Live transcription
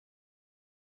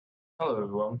Hello,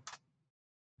 everyone.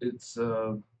 I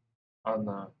don't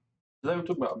know. Today we're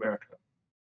talking about America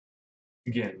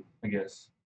again, I guess,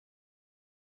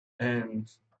 and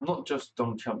not just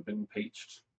Donald Trump being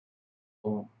impeached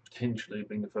or potentially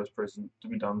being the first president to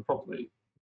be done properly,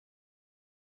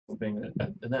 or being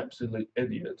an absolute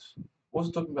idiot. We're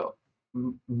also talking about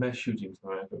mass shootings in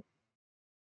America.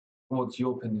 What's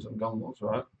your opinions on gun laws,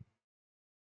 right?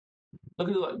 Look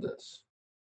at it like this: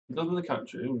 you live in a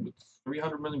country with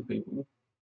 300 million people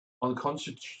on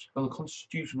the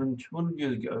Constitution written 200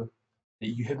 years ago that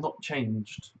you have not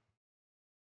changed.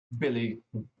 Billy,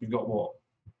 you've got what?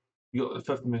 You got the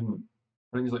Fifth Amendment.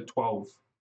 I think it's like 12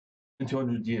 in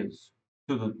 200 years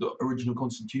to the original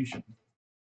Constitution.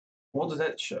 What does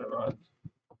that show, right?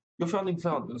 Your founding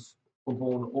fathers were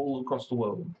born all across the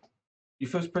world.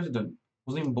 Your first president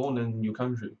wasn't even born in your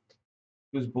country.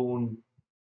 He was born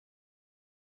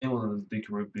in one of the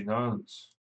Caribbean islands.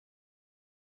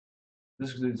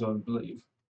 This is, I believe.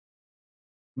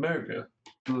 America,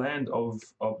 the land of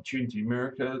opportunity.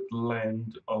 America, the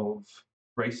land of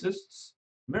racists.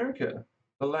 America,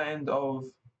 the land of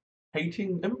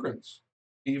hating immigrants,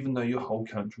 even though your whole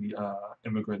country are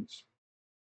immigrants.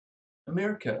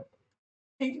 America,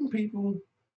 hating people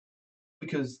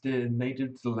because they're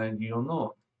native to the land you're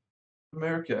not.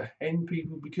 America, hating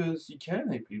people because you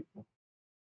can hate people.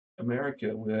 America,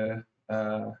 where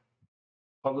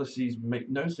policies make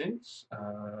no sense.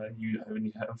 You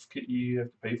only you have to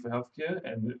pay for healthcare,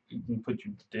 and it can put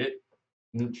you to debt.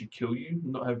 It can literally kill you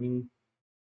not having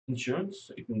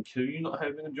insurance. It can kill you not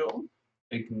having a job.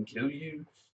 It can kill you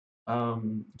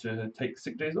to take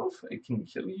sick days off. It can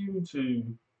kill you to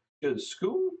go to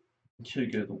school. It can kill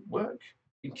you to go to work.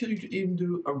 It can kill you to even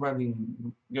do a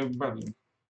running.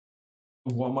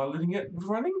 What am I looking at with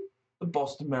running? The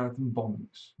Boston Marathon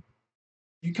bombings.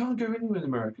 You can't go anywhere in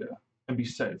America and be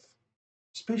safe.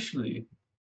 Especially,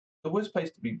 the worst place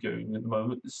to be going at the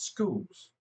moment is schools.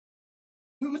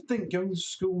 Who would think going to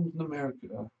school in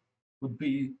America would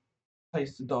be the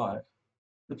place to die,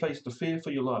 the place to fear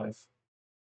for your life?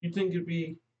 You'd think it'd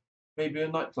be maybe a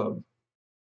nightclub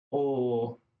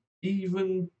or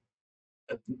even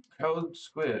a crowded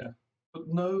square. But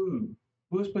no,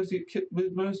 worst place to get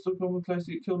killed, most common place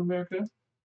to get killed in America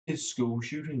is school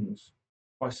shootings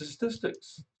by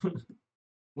statistics.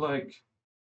 like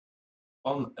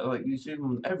you see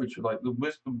on average, like the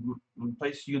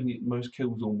place you get most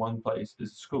kills on one place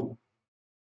is school.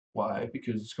 Why?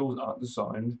 Because schools aren't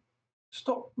designed to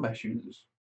stop mass shooters.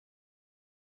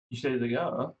 You say they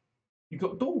are, you've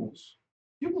got doors.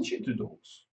 You can shoot through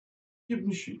doors. You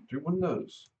can shoot through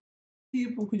windows.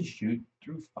 People can shoot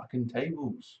through fucking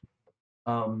tables.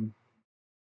 Um,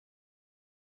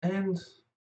 and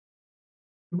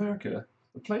America,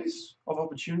 the place of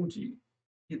opportunity,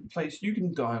 the place you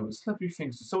can die with slap your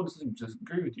fingers so someone doesn't just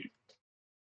agree with you.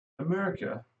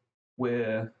 America,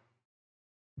 where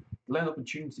land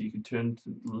opportunity can turn to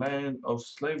the land of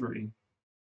slavery.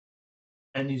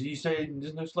 And you say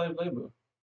there's no slave labor.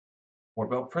 What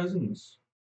about prisons?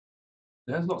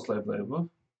 That's not slave labor.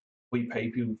 We pay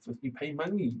people. We pay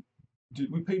money.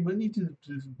 We pay money to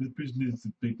the prisoners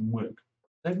to make them work.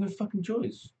 They have no fucking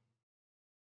choice.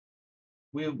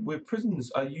 Where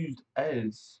prisons are used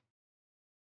as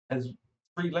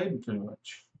free labor, pretty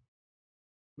much.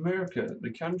 America,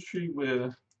 the country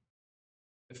where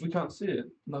if we can't see it,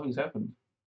 nothing's happened.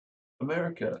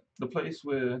 America, the place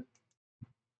where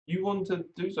you want to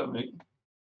do something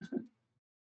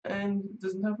and it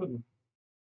doesn't happen.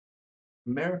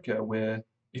 America, where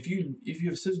if you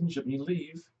have citizenship and you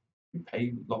leave, you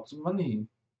pay lots of money.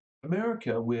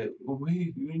 America, where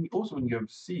also when you go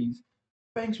overseas,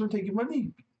 banks will take your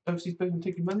money. Overseas banks will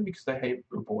take your money because they hate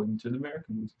reporting to the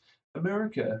Americans.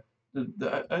 America,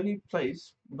 the only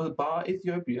place, bar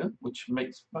Ethiopia, which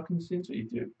makes fucking sense for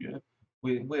Ethiopia,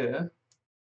 where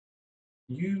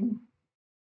you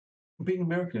being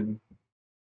American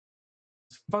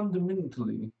is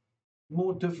fundamentally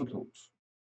more difficult.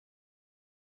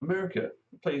 America,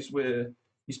 a place where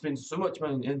you spend so much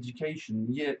money on education,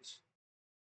 yet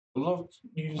a lot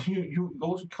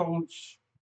of college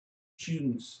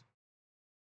students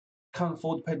can't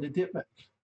afford to pay their debt back,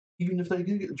 even if they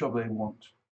do get the job they want.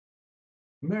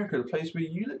 America, the place where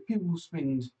you let people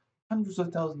spend hundreds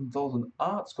of thousands of dollars on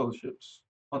art scholarships,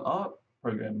 on art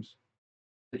programs,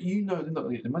 that you know they're not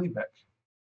going to get their money back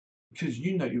because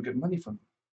you know you'll get money from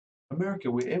them.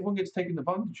 America, where everyone gets taken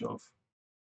advantage of,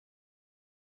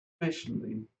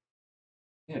 especially,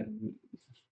 yeah.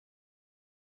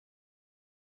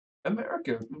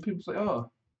 America, when people say,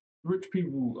 oh, rich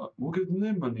people, we'll give them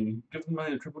their money, give them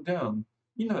money to trickle down.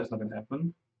 You know that's not going to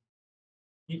happen.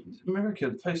 America,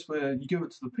 the place where you give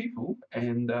it to the people,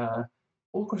 and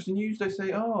all across the news they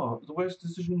say, "Oh, the worst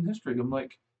decision in history." I'm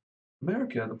like,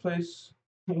 America, the place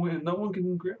where no one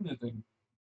can agree on anything.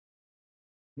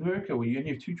 America, where you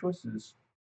only have two choices: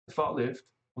 the far left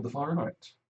or the far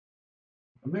right.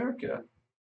 America,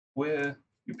 where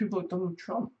you people like Donald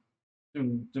Trump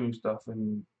doing stuff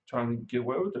and trying to get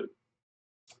away with it.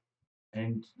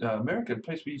 And America, the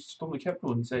place where you storm the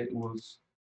Capitol and say it was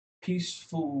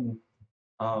peaceful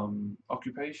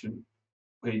occupation,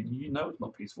 where you know it's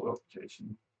not peaceful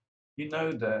occupation. You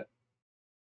know that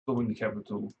storming the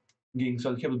Capitol, getting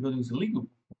inside the Capitol building is illegal,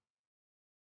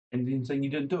 and then saying you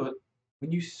didn't do it.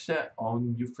 When you sat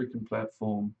on your freaking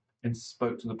platform and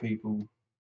spoke to the people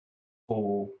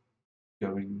for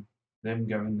going there,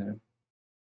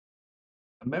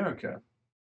 America,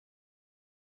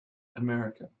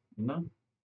 America, you know,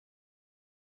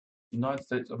 United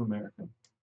States of America,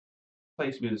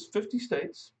 place where there's 50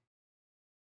 states,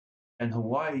 and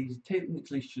Hawaii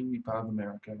technically shouldn't be part of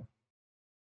America,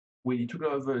 where you took it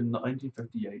over in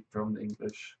 1958 from the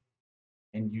English,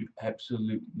 and you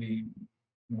absolutely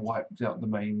wiped out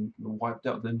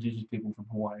the indigenous people from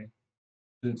Hawaii.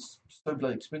 It's so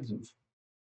bloody expensive.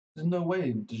 There's no way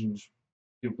indigenous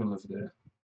people can live there.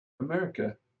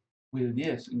 America, where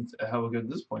yes, it's how we go to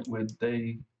this point, where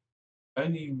they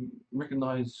only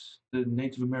recognize the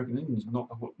Native American Indians, not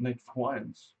the Native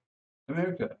Hawaiians.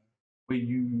 America, where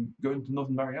you go into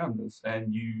Northern Marianas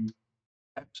and you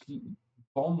absolutely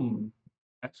bomb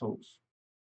atolls.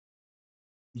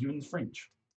 You and the French.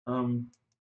 Um,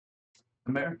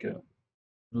 America,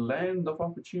 land of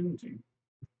opportunity,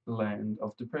 the land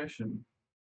of depression,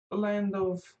 the land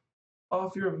of, oh,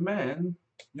 if you're a man,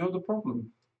 you're the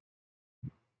problem,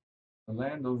 the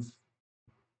land of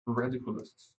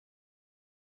radicalists.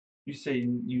 You say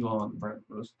you aren't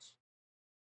radicalists.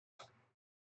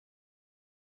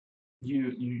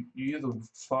 You either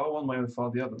far one way or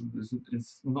far the other.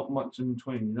 There's not much in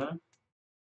between, you know?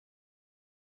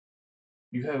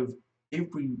 You have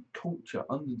every culture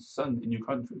under the sun in your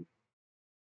country.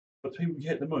 But people you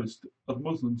hate the most are the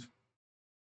Muslims.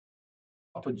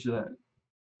 I'll put you that.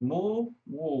 More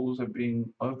wars have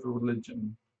been over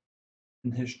religion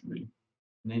in history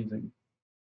than anything.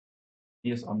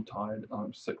 Yes, I'm tired.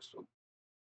 I'm sick. So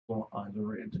my eyes are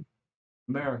red.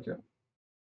 America,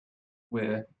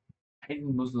 where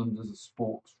hating Muslims is a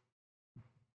sport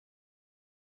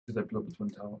because they blew up the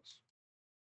Twin Towers.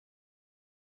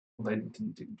 Well, they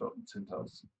didn't blow up the Twin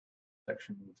Towers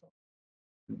section of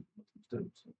the Muslims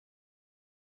did. So.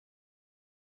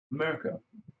 America,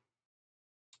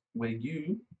 where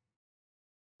you,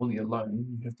 only alone,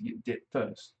 you have to get debt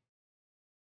first.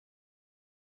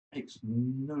 Makes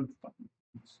no fucking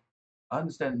sense. I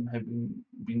understand having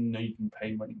being know you can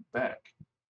pay money back,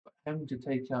 but having to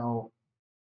take out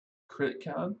credit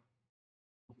card,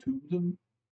 or two of them,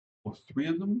 or three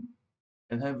of them,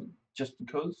 and have it just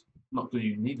because, not because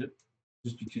you need it,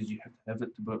 just because you have to have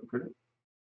it to build credit.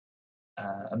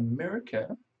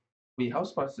 America, where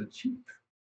house prices are cheap,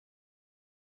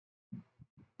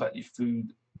 but your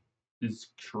food is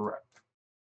crap.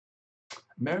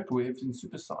 America, where everything's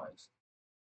supersized,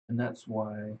 and that's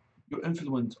why your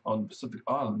influence on Pacific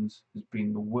Islands has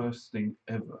been the worst thing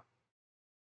ever.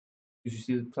 Because you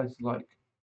see places like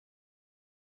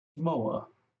Samoa,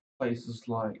 places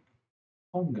like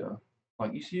Tonga,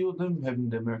 like you see all them having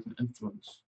the American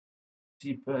influence.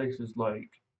 You see places like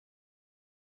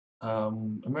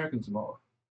American Samoa.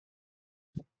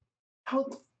 How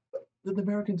did the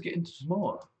Americans get into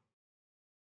Samoa?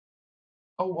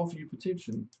 I'll offer you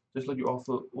protection, just like you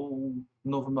offer all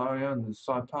Northern Marianas,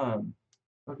 Saipan,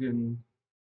 fucking.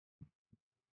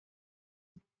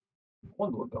 I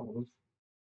wonder what that was.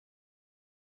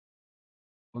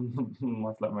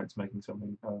 My flatmate's making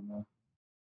something. I don't know.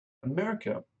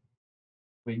 America,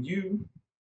 where you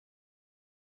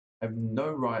have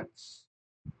no rights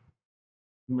to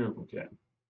medical care.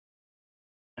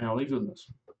 And I'll leave you with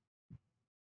this.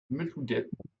 Medical debt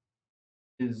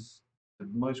is the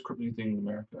most crippling thing in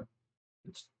America.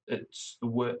 It's the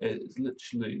word. It's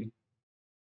literally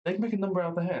they can make a number out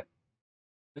of the hat.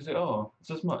 They say, "Oh, it's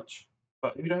this much,"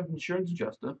 but if you don't have an insurance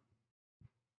adjuster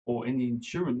or any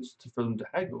insurance for them to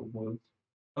haggle with,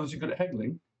 unless you're good at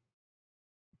haggling,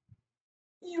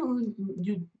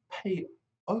 you pay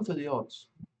over the odds.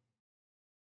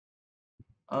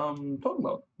 Talking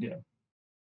about there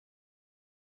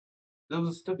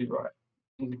was a study, right?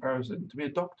 In comparison, to be a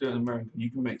doctor in America,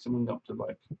 you can make something up to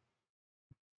like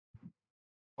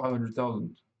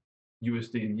 500,000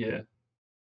 USD a year.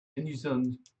 In New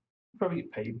Zealand, you probably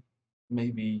get paid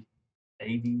maybe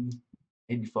 80,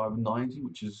 85, 90,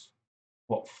 which is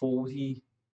what, 40?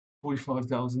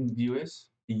 45,000 US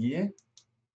a year.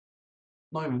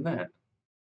 Not even that.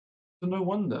 So no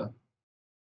wonder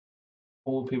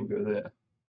all the people go there.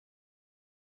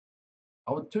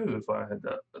 I would too if I had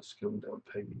that skill that would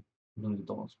pay me millions of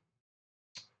dollars.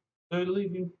 So to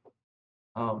leave you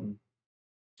on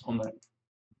that,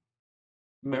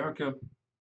 America,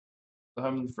 the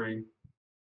home of the free,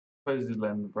 supposedly the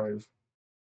land of the brave,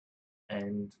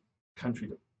 and country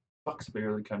that fucks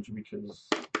barely country because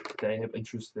they have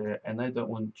interests there and they don't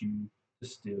want you to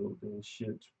steal their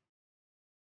shit.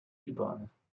 Goodbye.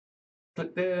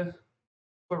 Click there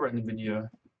for a random video.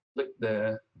 Click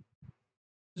there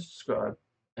to subscribe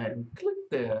and click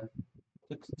there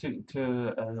to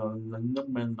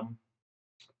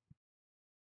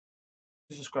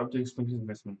subscribe to Explain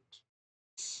Investment.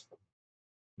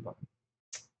 Bye.